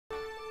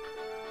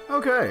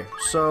Okay,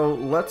 so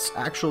let's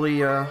actually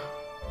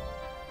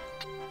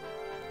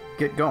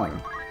get going.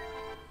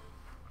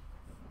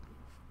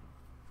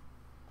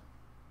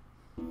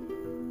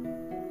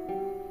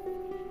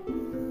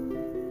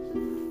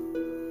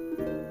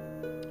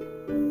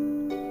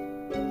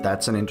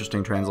 That's an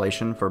interesting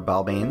translation for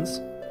Balbanes.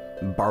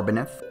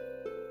 Barbaneth.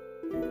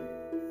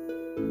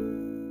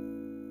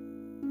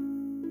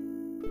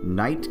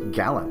 Knight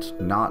Gallant,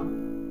 not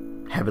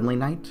Heavenly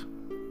Knight.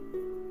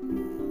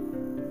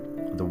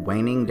 The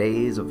waning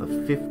days of the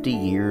 50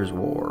 Years'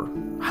 War.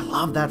 I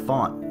love that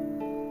font.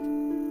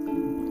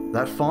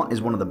 That font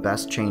is one of the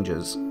best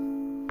changes.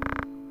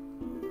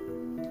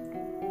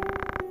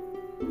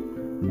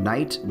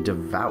 Knight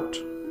Devout.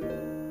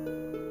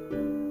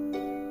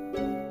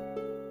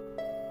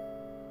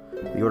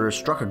 The Order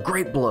struck a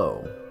great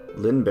blow.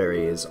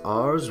 Linbury is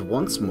ours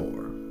once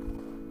more.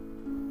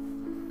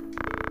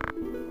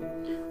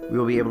 We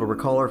will be able to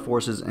recall our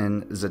forces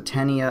in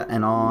Zetenia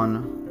and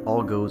on.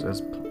 All goes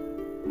as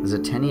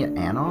Zetenia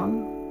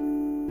Anon?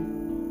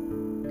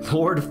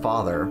 Lord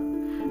Father.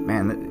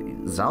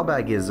 Man,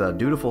 Zalbag is a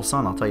dutiful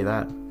son, I'll tell you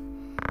that.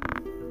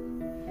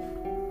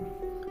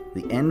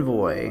 The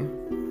envoy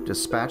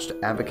dispatched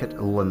Advocate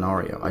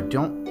Lenario. I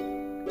don't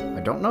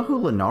know who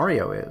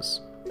Lenario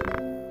is.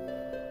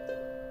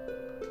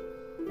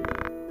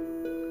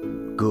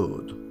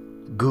 Good.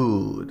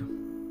 Good.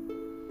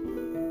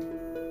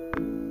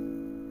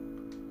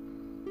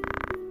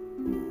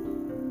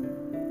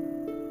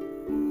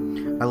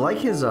 I like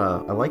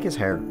his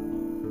hair.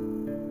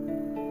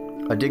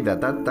 I dig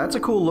that. That's a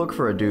cool look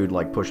for a dude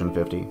like pushing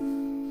 50.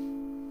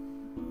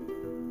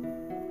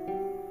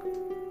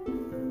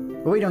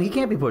 But wait, no, he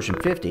can't be pushing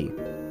 50.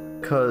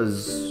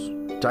 Cause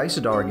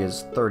Dysadarg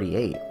is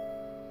 38.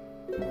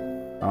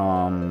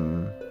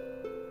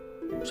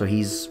 So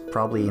he's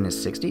probably in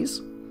his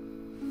 60s?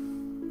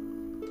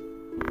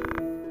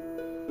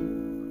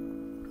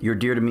 You're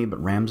dear to me,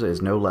 but Ramza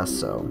is no less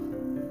so.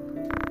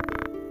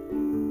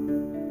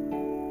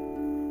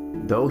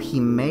 Though he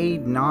be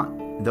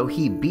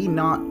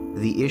not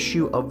the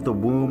issue of the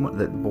womb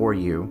that bore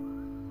you.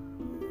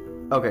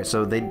 Okay,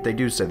 so they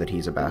do say that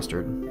he's a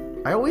bastard.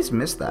 I always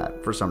missed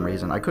that for some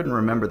reason. I couldn't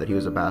remember that he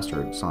was a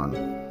bastard son.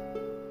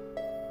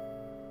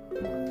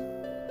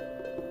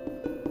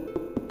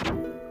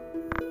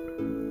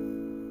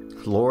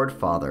 Lord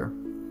Father.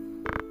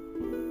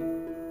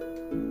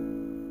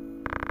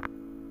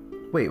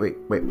 Wait.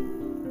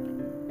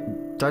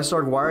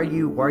 Dysarg, why are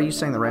you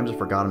saying that Ramza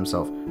forgot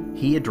himself?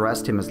 He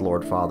addressed him as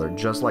Lord Father,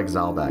 just like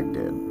Zalbag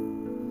did.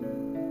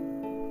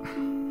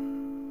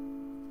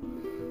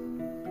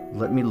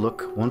 Let me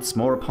look once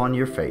more upon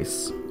your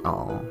face.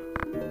 Aww.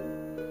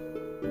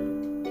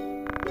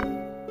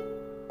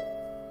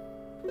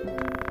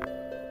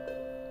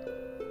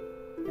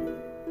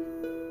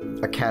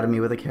 Academy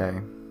with a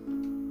K.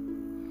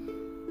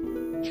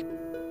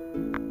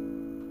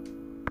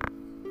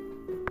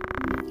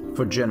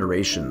 For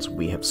generations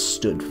we have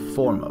stood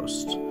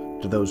foremost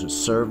to those who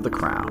serve the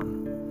crown.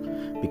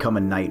 Become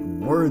a knight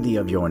worthy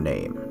of your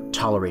name.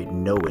 Tolerate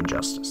no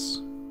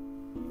injustice.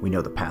 We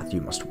know the path you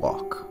must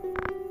walk.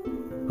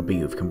 A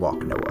beef can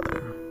walk no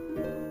other.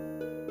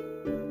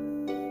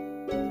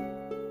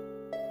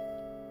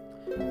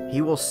 He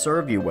will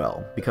serve you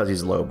well because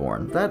he's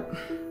lowborn.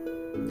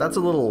 That's a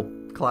little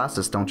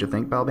classist, don't you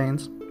think,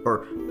 Balbanes?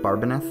 Or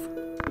Barbaneth?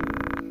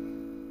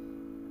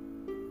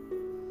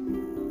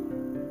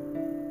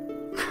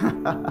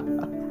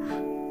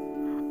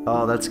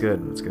 Oh, that's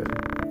good. That's good.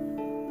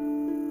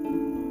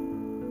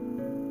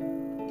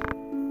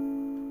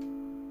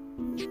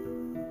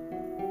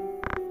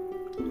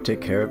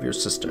 Take care of your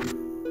sister.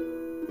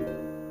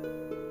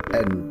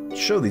 And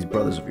show these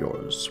brothers of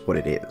yours what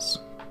it is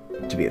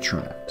to be a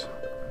true knight.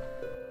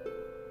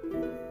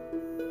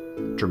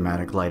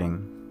 Dramatic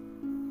lighting.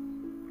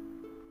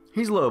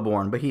 He's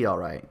lowborn, but he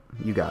alright.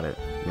 You got it.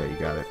 Yeah, you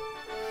got it.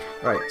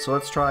 Alright, so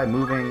let's try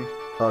moving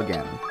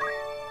again.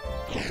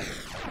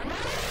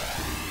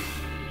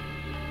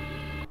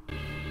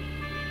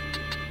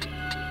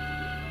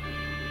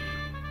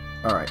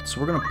 Alright, so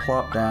we're gonna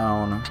plop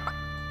down.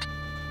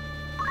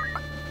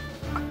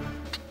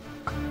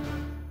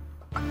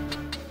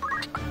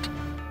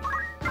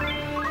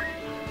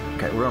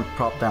 Okay, we're gonna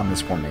prop down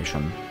this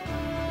formation.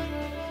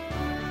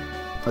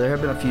 There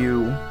have been a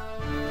few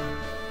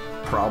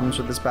problems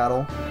with this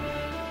battle.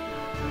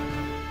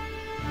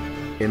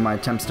 In my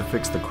attempts to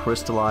fix the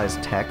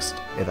crystallized text,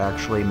 it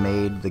actually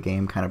made the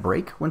game kind of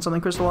break when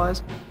something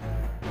crystallized.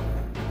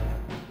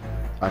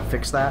 I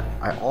fixed that.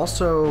 I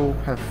also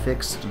have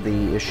fixed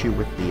the issue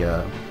with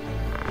the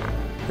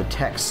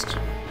text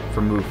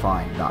for move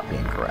find not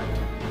being correct.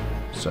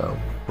 So,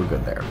 we're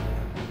good there.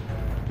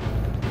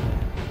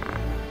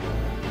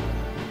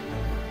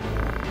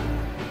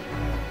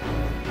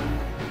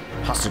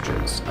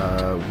 Hostages.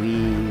 We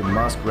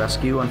must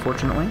rescue,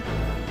 unfortunately.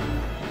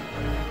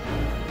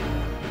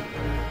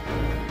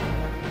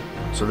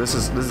 So this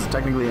is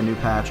technically a new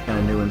patch and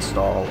a new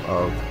install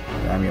of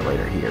the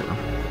emulator here.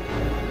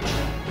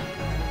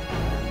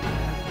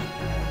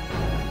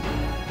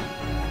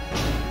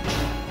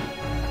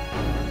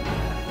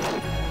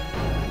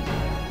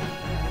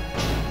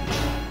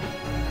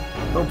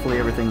 Hopefully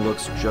everything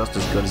looks just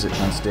as good as it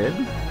once did.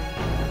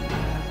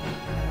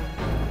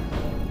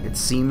 It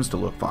seems to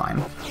look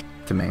fine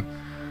to me.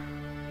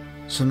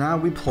 So now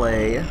we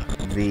play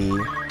the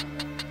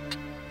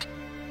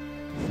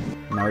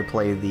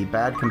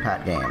bad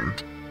compat game.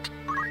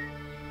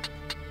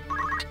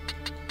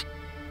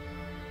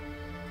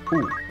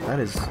 Ooh, that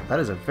is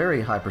a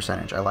very high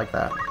percentage. I like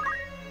that.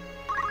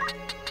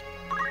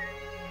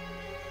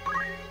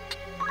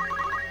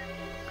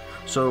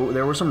 So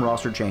there were some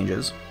roster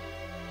changes.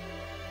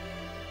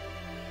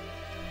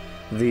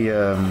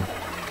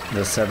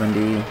 The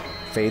 70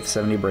 Faith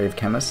 70 Brave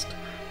Chemist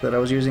that I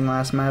was using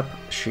last map,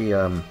 she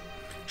has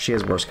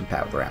worse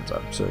compat with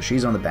Ramza, so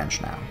she's on the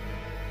bench now.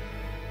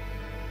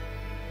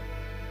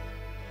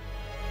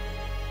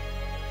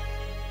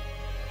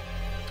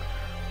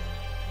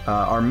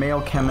 Our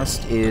male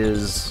chemist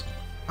is,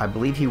 I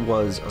believe he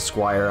was a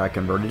squire. I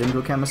converted him to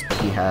a chemist, but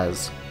he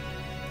has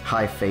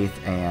high faith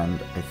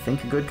and I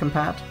think a good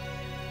compat.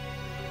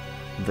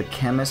 The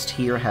chemist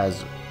here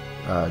has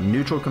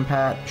neutral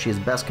compat. She has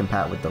best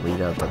compat with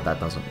Delita, but that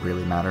doesn't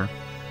really matter.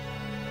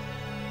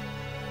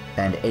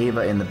 And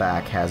Ava in the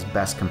back has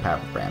best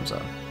compat with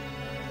Ramza,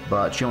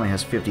 but she only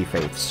has 50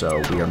 faith,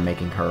 so we are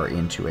making her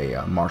into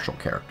a martial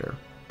character.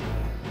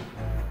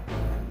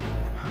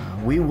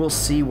 We will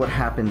see what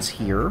happens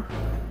here.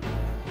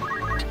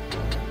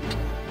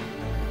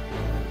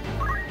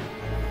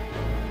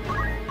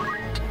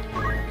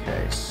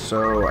 Okay,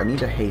 so I need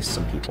to haste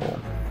some people.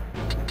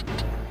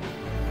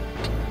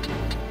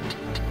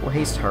 We'll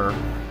haste her.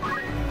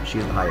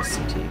 She's the highest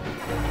CT.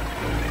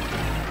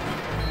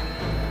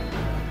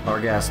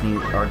 Argath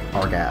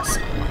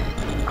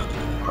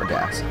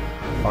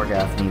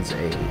needs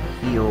a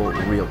heal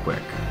real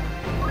quick.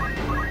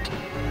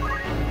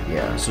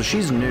 Yeah, so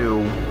she's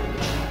new.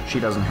 She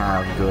doesn't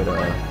have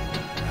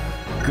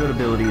good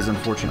abilities,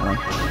 unfortunately.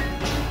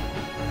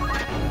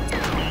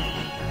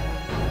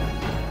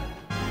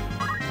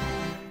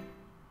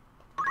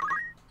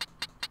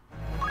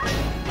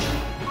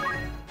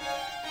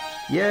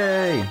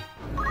 Yay!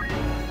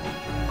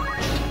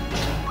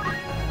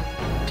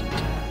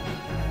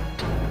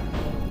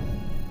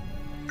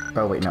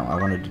 Oh wait, no, I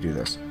wanted to do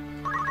this.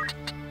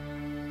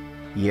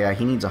 Yeah,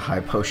 he needs a high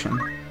potion.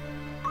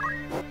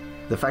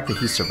 The fact that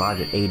he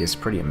survived at 8 is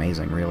pretty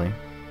amazing, really.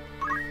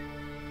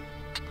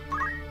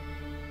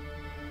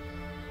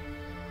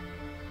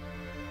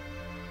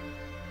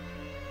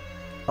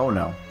 Oh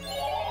no.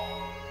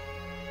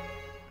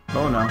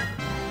 Oh no.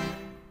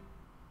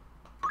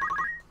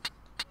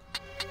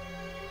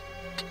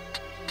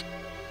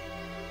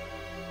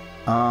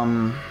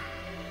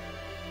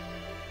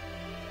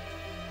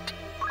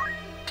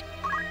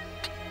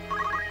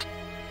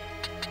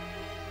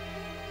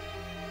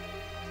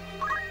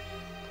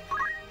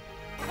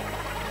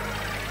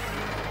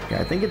 Yeah,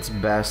 I think it's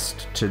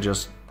best to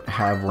just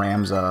have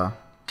Ramza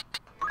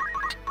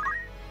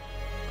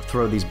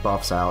throw these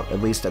buffs out,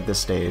 at least at this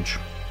stage.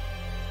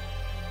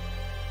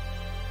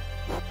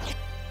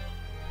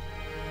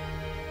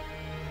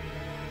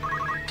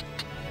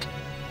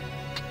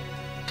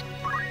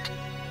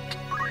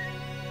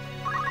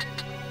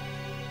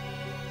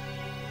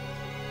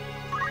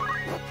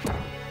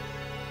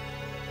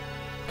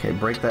 Okay,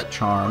 break that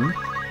charm.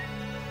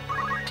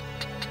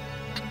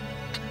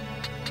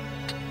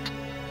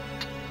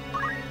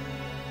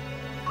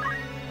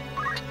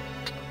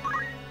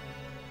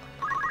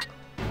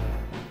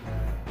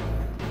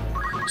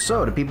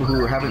 So, to people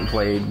who haven't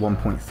played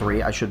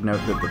 1.3, I should note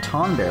that the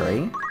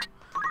Tonberry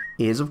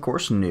is, of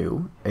course,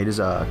 new. It is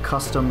a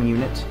custom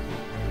unit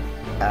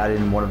added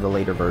in one of the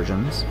later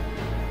versions.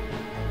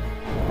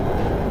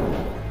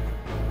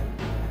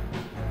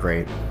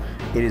 Great.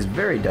 It is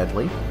very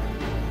deadly,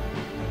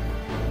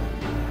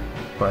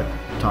 but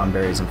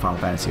Tonberries in Final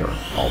Fantasy are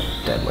all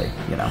deadly,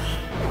 you know.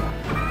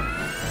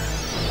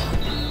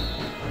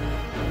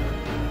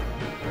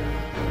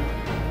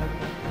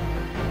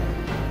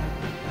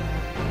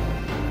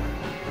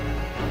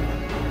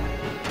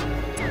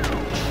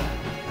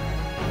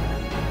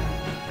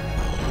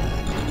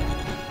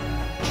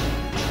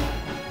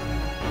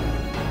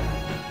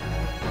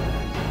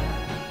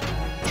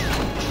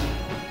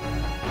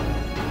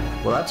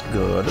 Well, that's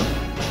good.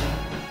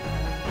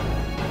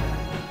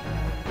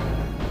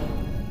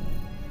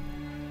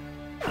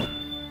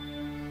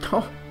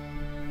 Oh.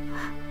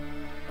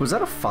 Was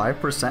that a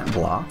 5%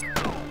 block?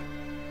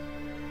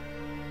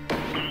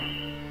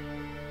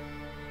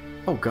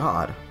 Oh,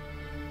 God.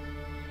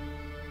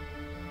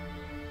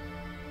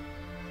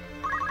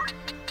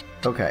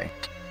 Okay.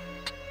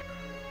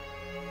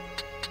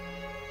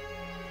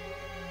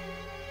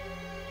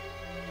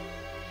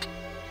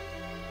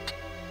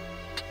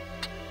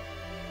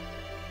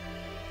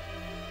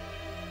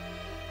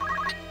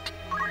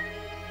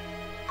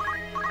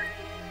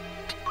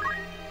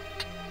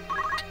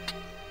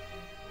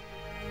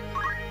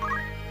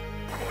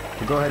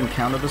 We'll go ahead and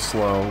counter the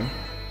slow.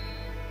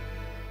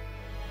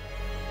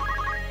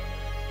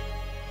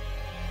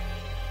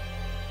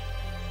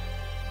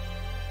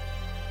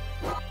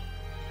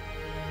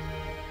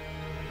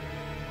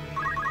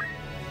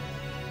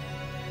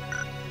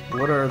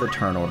 What are the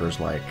turn orders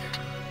like?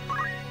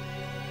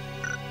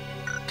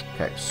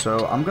 Okay,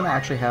 so I'm gonna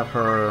actually have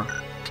her...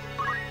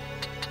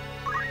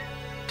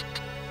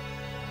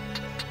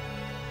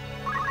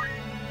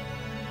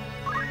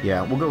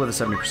 Yeah, we'll go with a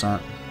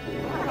 70%.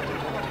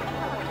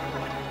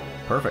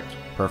 Perfect,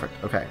 perfect,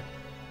 okay.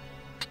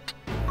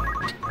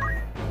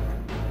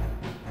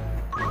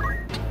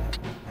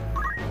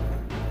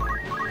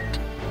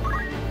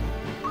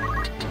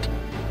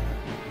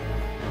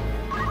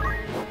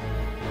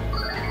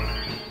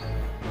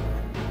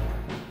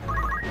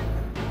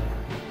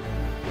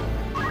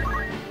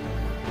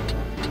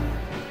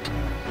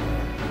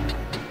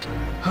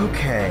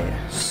 Okay,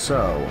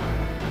 so...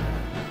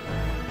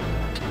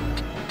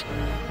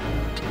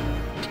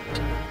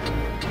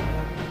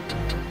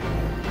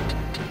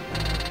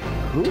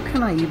 who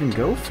can I even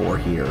go for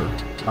here?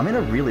 I'm in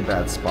a really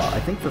bad spot. I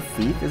think the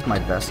Thief is my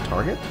best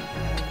target.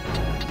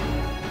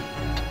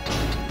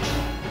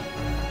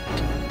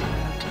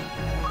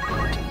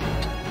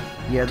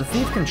 Yeah, the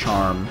Thief can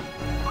charm.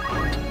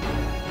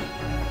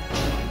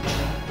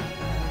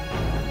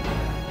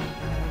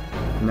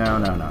 No,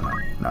 no, no, no,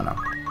 no, no.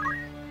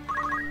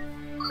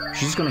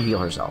 She's gonna heal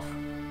herself.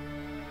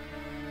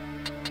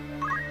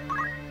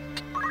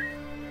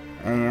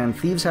 And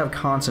Thieves have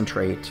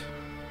Concentrate.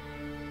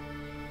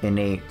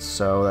 Innate,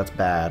 so that's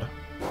bad.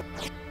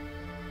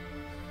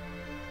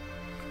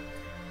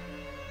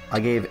 I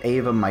gave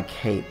Ava my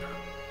cape,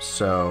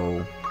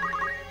 so...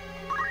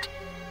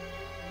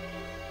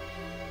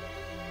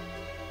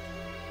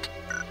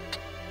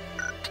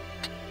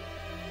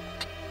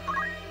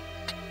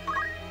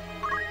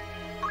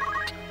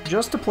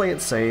 just to play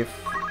it safe,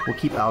 we'll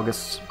keep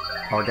Argath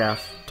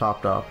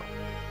topped up.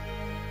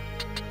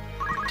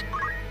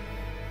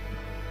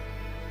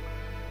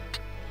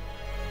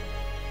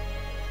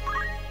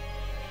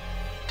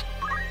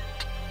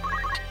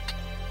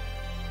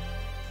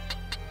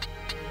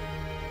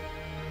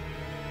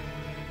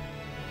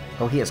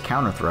 Oh, he has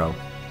counter throw.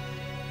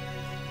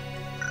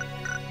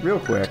 Real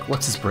quick,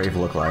 what's his Brave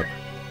look like?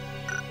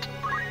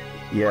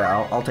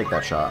 Yeah, I'll take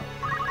that shot.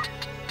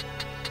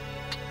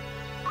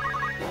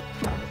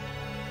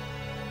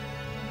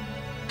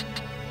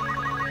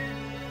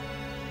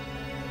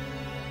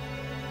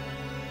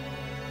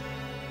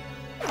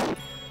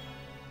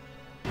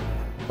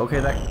 Okay,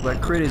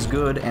 that crit is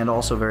good and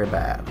also very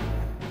bad.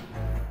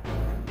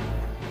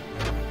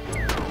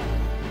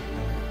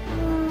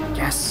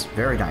 Yes,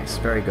 very nice,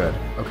 very good.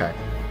 Okay.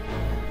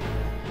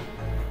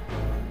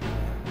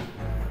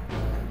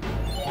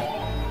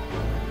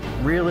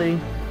 Really?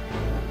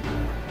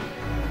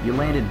 You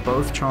landed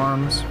both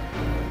charms?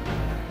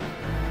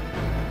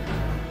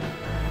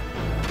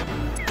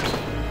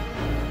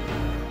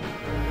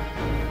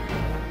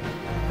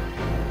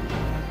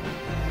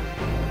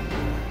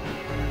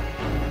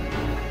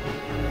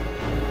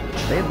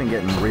 They've been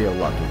getting real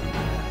lucky.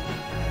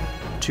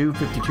 2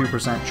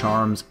 52%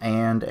 charms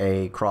and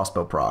a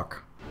crossbow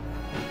proc.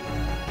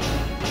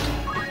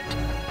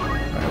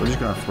 Alright, we're just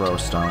gonna throw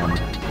stone.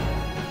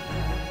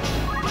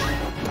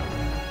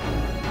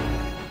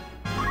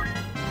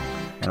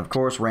 And of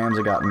course,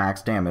 Ramsey got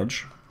max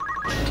damage.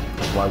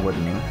 Why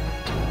wouldn't he?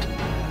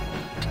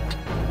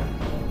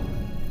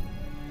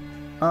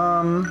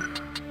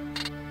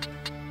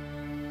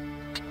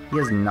 He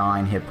has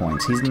 9 hit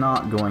points. He's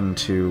not going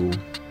to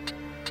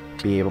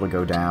be able to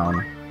go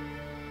down.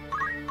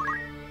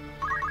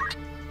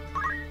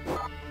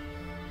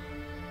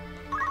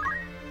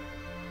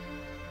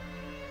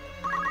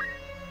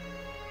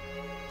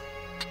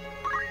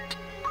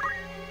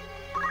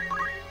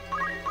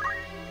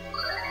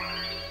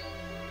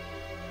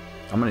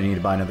 I'm gonna need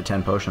to buy another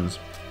 10 potions.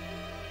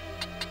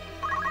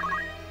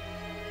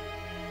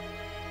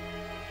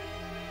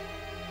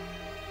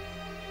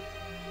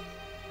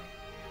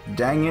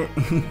 Dang it,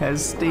 he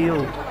has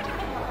steel.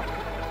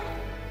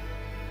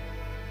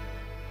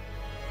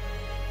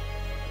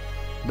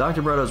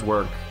 Dr. Breto's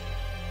work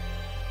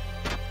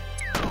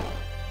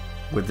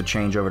with the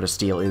changeover to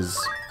steel is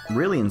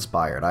really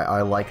inspired.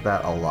 I like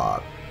that a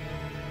lot.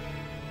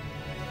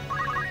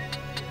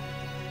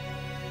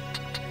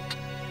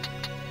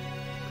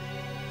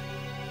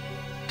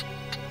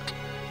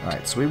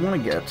 Alright, so we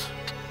want to get...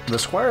 the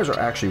Squires are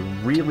actually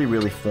really,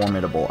 really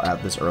formidable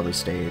at this early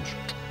stage.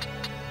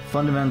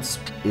 Fundaments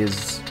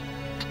is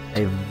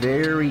a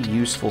very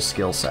useful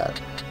skill set.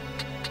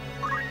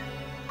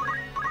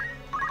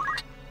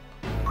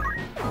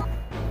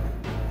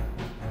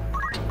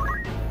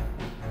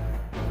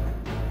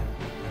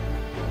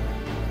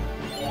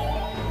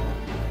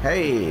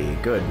 Hey,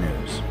 good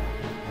news.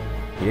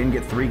 He didn't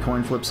get 3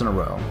 coin flips in a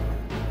row.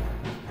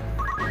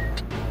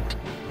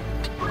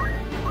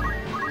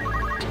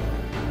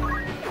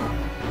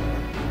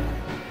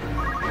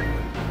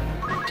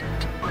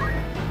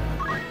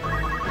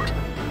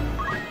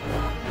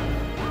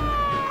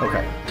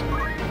 Okay.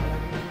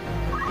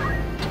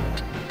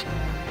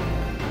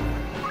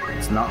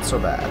 It's not so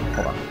bad.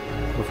 Hold on.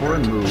 Before I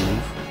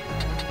move...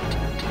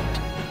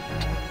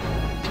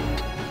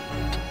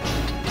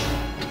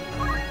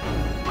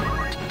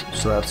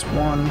 so that's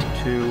 1,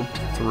 2,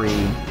 3.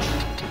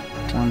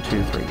 1,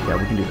 2, 3. Yeah,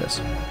 we can do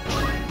this.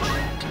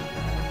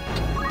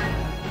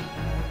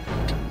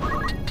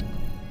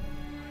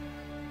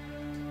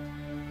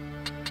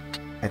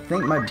 I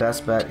think my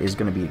best bet is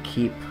going to be to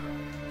keep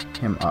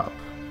him up.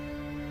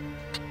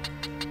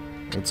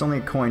 It's only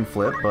a coin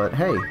flip, but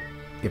hey,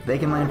 if they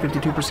can land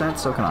 52%,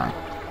 so can I.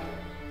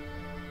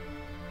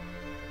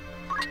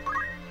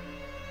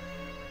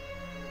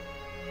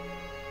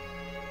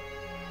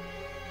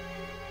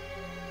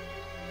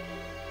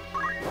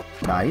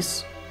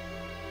 Nice.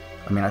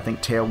 I mean, I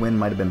think Tailwind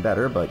might have been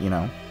better, but, you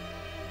know.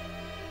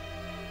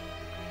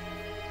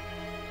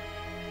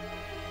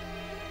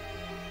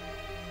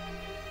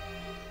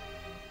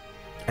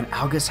 And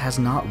Argath has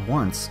not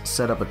once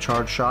set up a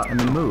charge shot and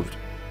then moved.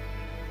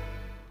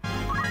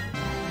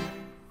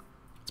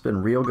 It's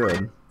been real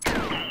good.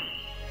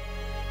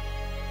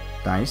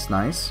 Nice,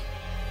 nice.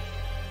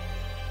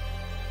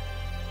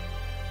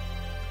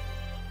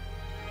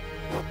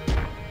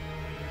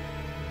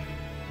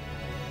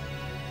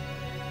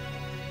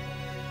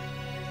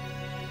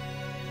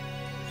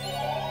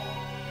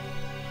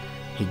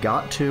 He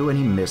got 2 and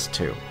he missed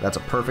 2. That's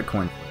a perfect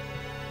coin flip.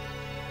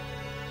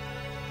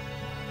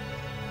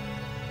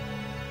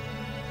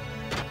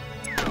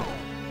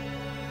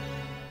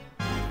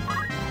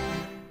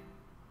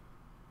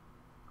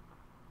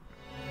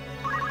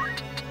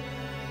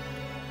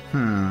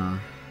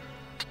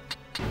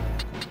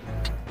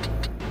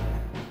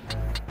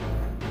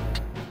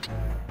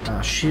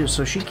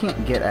 So she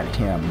can't get at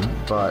him,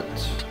 but...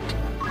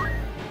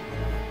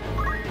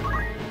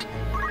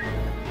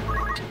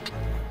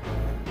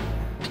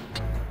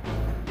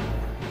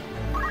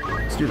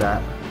 let's do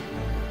that.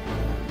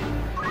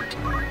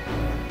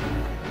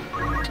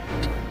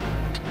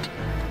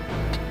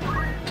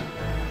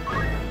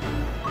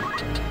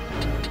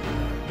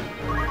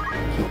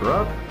 Keep her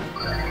up.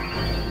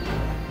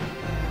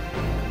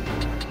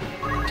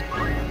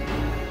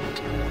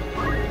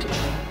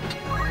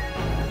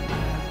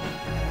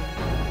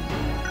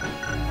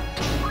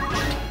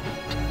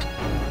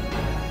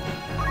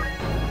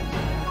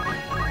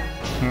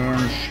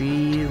 Can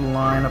she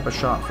line up a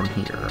shot from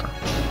here?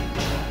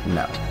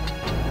 No.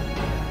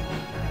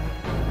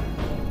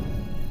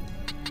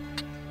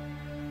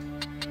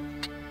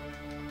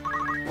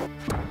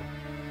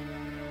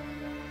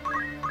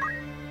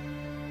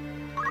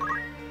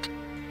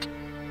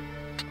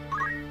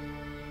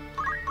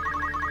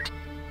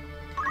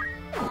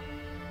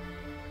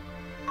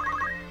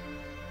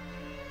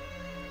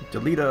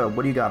 Delita,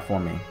 what do you got for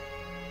me?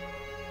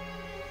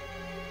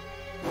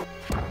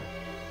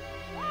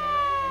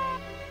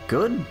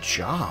 Good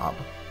job.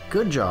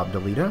 Good job,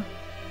 Delita.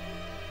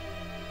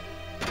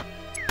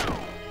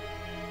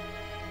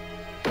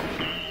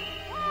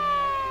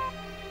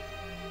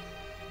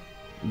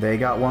 They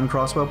got 1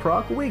 crossbow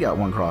proc, we got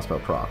 1 crossbow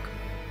proc.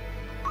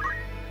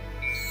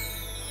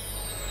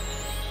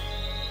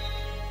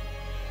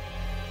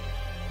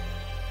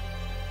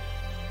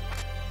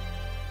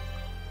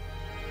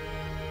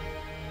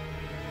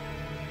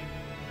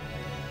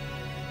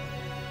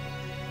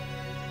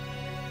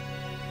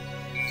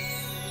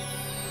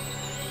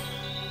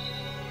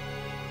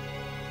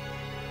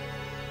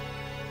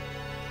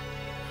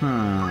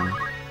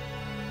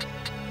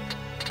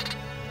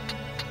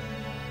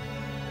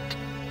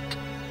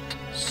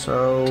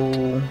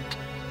 So...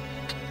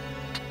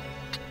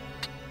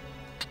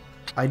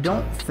 I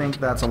don't think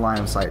that's a line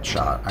of sight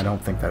shot. I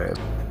don't think that is.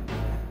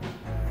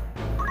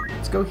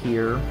 Let's go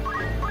here.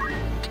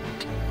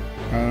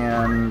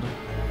 And...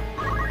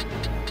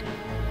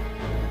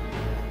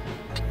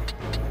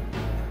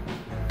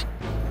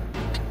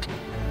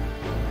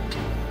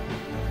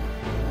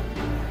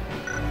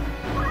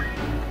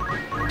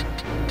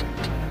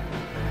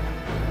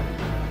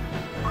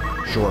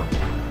 sure.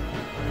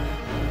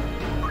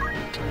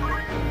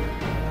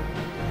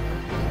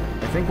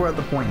 I think we're at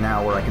the point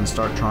now where I can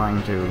start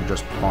trying to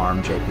just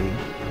farm JP.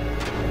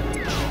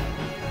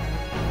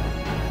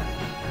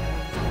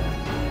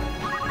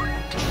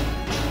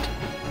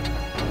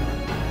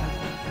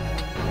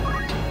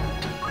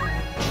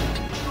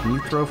 Can you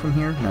throw from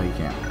here? No, you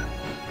can't.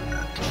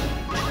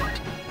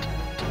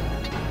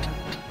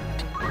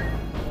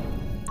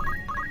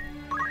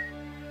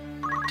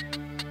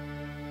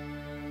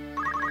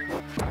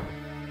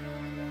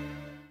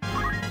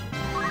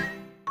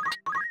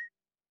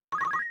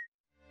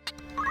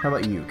 How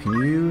about you? Can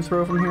you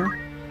throw from here?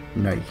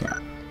 No, you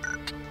can't.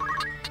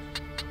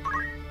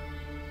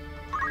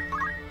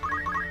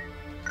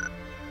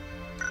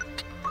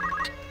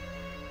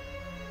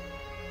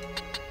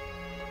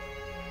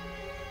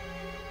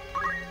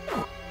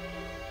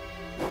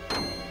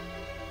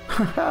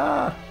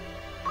 Haha!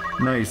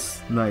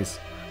 Nice, nice.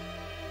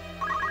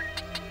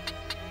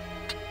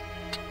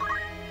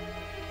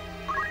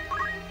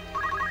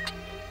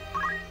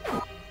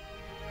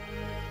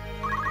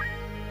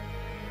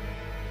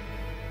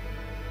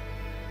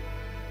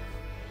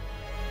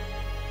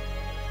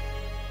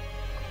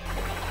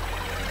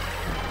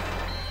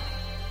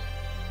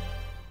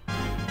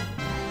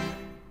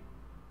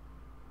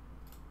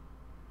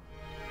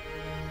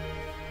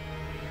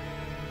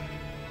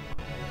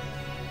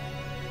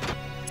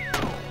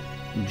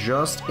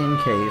 just in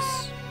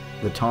case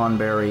the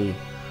Tonberry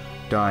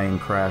dying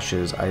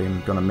crashes, I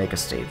am going to make a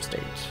save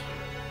state.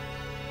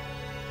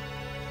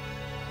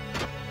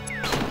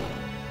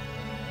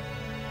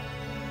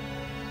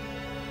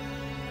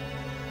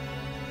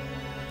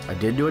 I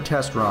did do a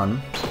test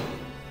run,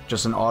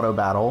 just an auto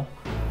battle,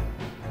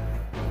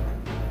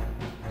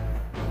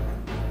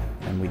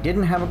 and we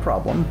didn't have a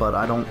problem, but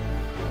I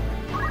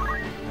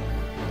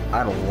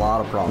had a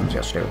lot of problems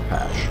yesterday with the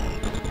patch.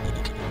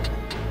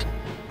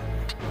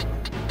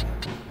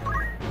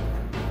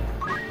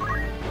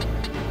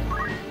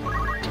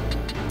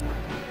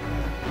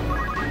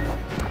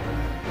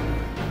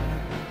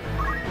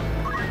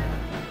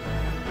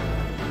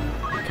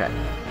 Okay.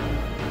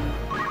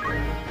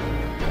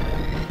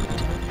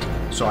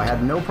 So I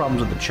had no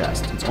problems with the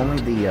chest. It's only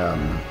the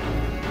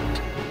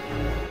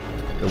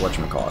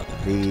whatchamacallit,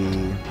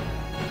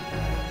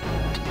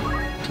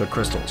 the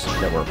crystals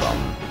that were a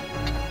problem.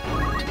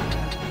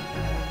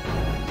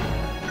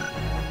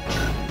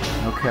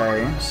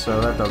 Okay,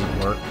 so that doesn't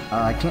work.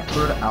 I can't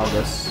throw to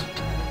Argath.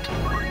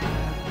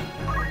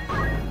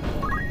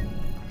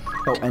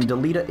 Oh, and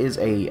Delita is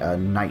a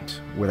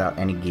knight without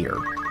any gear.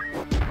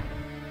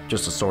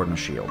 Just a sword and a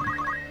shield.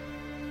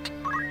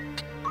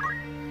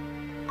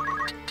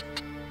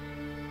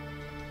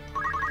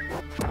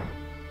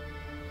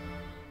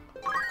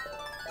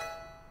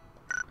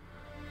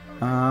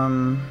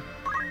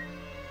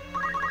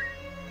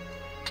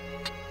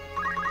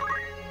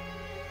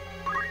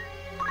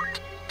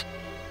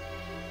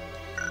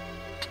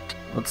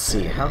 Let's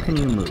see, how can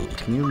you move?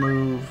 Can you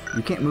move?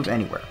 You can't move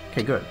anywhere.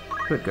 Okay, good.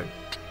 Good, good.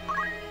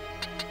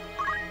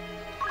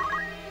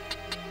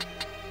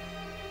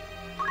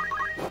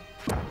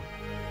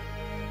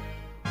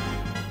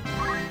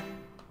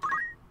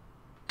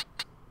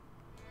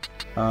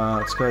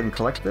 Let's go ahead and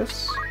collect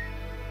this.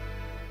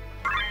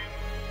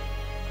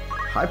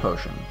 High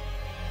potion.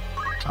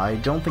 I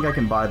don't think I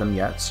can buy them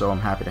yet, so I'm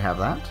happy to have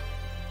that.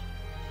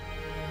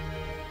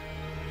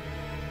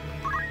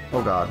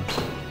 Oh god.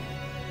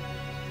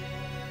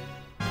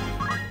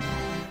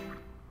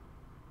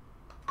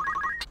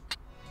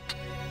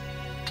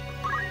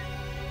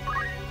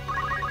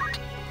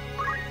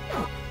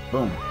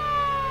 Boom.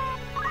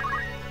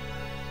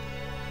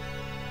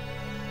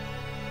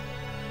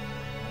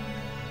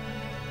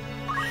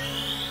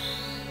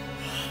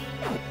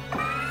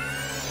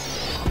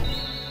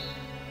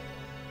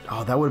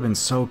 Oh, that would have been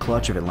so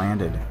clutch if it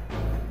landed.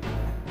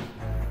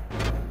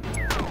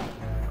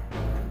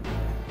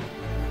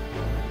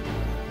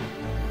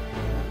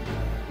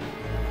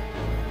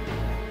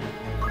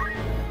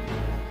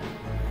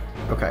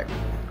 Okay,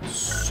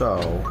 so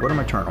what do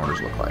my turn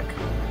orders look like?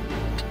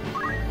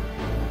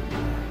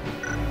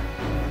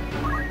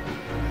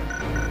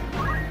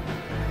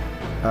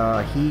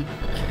 He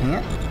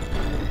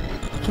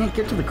can't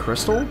get to the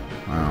crystal?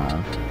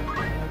 Oh.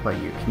 What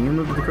about you? Can you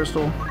move to the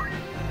crystal?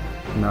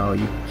 No,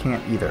 you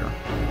can't either.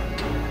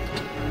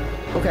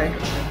 Okay.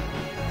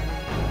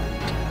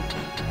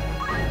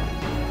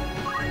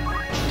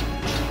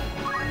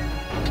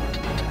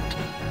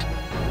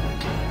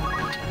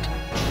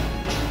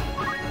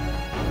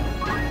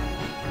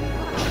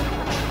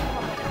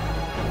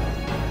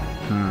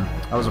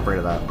 I was afraid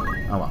of that.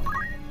 Oh well.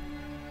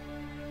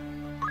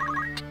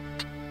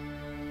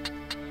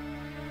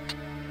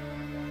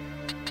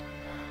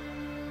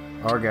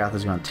 Argath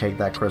is going to take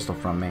that crystal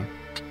from me.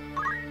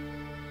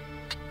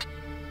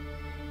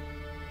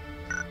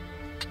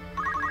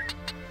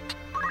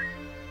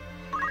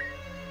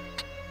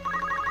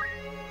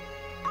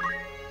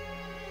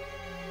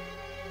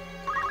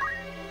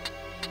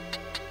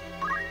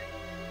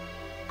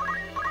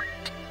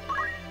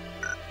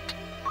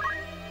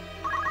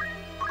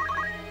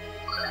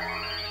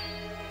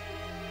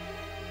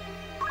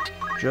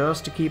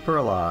 Just to keep her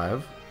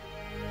alive.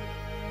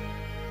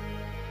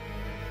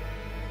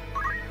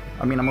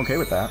 I mean, I'm okay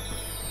with that.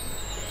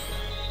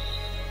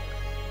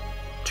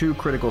 2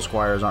 critical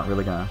squires aren't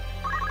really gonna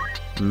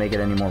make it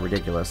any more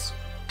ridiculous.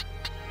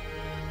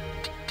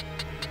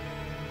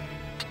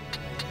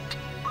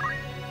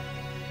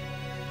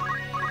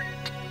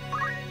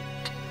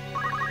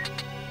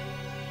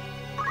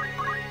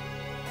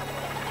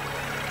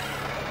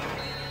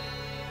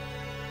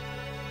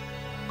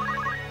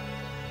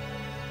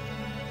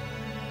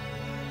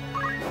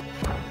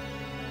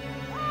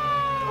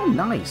 Oh,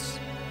 nice.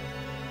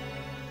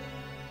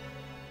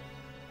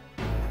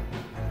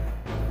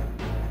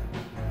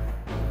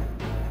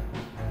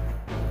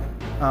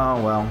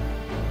 Oh, well.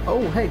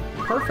 Oh, hey,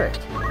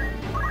 perfect.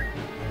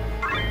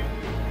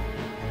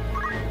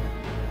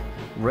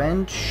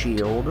 Rend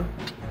Shield.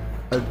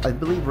 I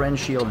believe Rend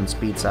Shield and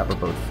Speed Sap are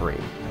both free.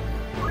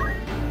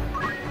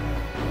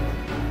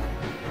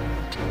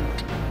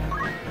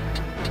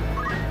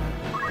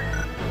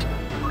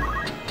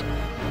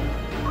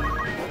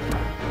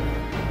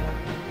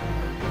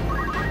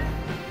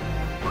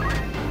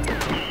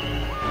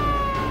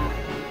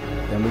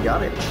 Then we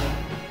got it.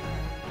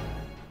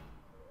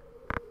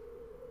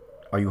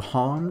 Are you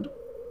harmed?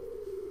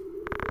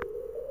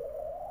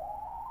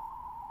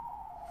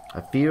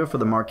 I fear for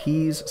the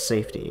Marquis's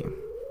safety.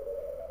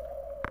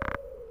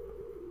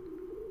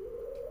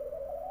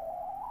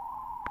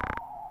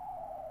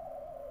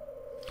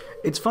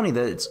 It's funny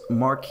that it's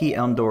Marquis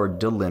Elmdor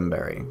de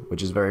Limberry,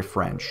 which is very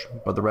French,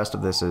 but the rest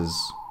of this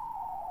is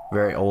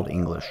very Old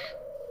English.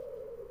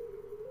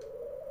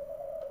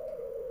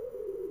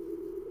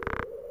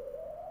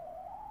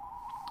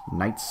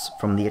 Knights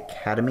from the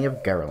Academy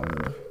of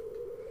Garland.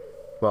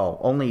 Well,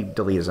 only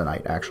Delete is a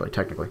knight, actually,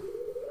 technically.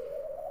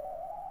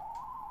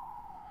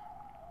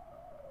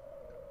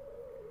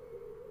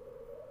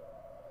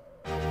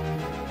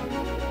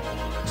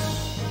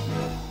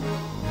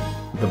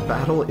 The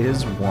battle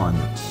is won.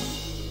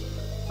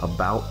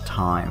 About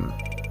time.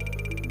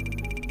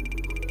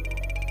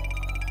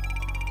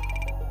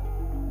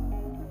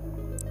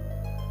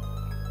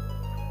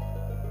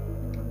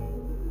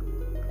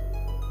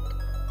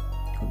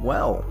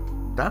 Well,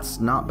 that's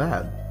not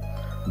bad.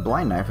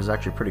 Blind Knife is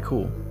actually pretty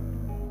cool.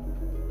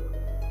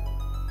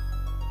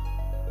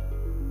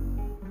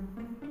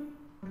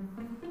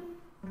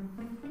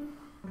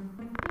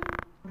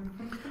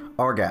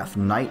 Argath,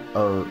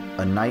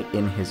 a knight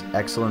in his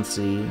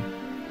excellency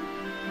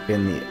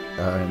in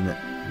the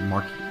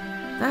Marquis.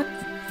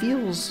 That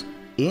feels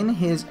in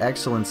his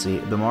excellency,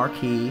 the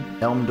Marquis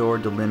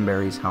Elmdor de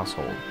Limberry's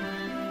household.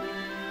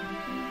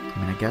 I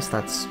mean, I guess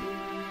that's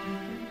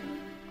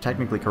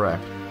technically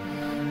correct.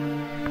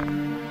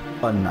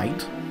 A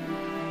knight?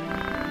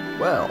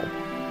 Well,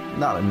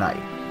 not a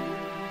knight.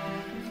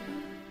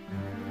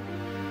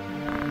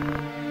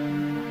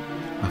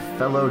 A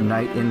fellow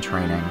knight in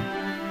training.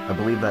 I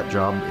believe that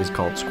job is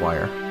called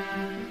Squire.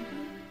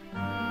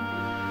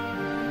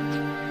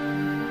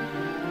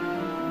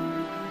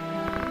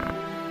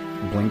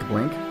 Blink,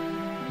 blink.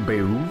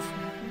 Beowulf.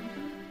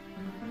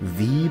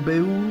 The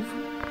Beowulf.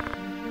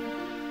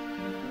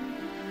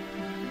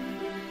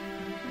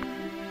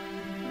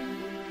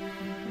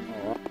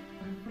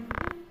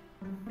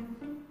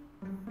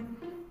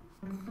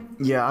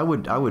 Yeah, I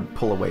would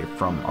pull away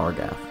from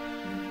Argath.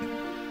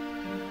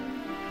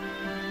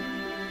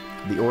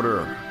 The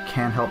Order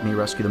can't help me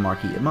rescue the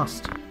Marquis. It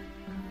must.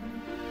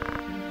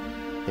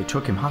 They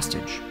took him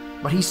hostage,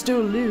 but he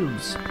still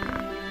lives.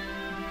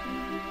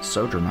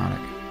 So dramatic.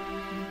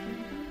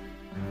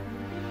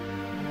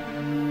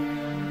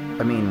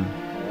 I mean,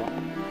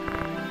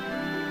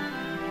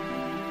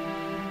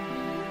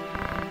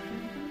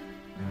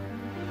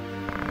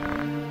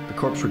 the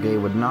Corpse Brigade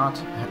would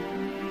not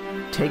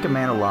take a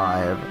man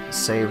alive,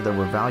 save there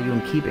were value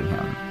in keeping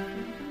him.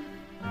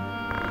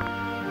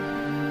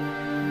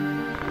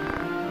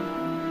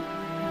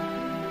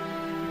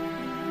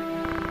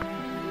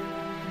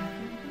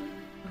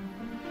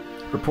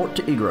 Report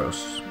to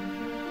Igros,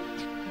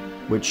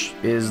 which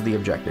is the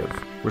objective.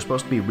 We're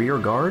supposed to be rear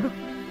guard?